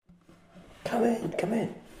Come in, come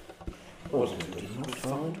in. Wasn't good enough to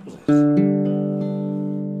find, was it?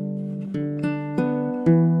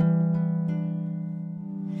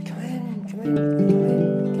 Come in, come in, come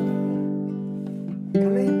in,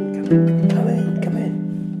 come in, come in, come in, come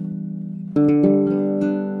in.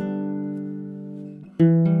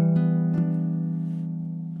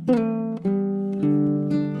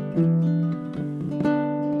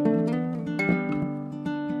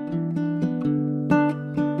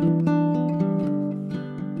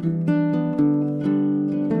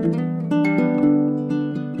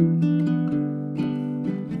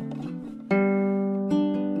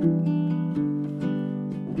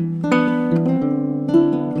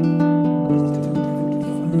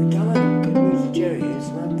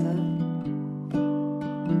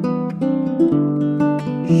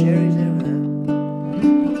 Sherry's over there.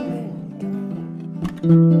 Come in, come in.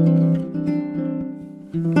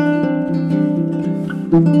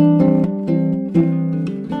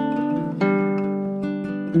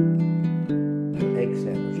 Egg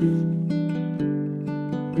sandwiches.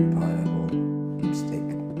 Pineapple. Steak.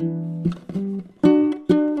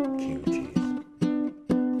 Cube cheese.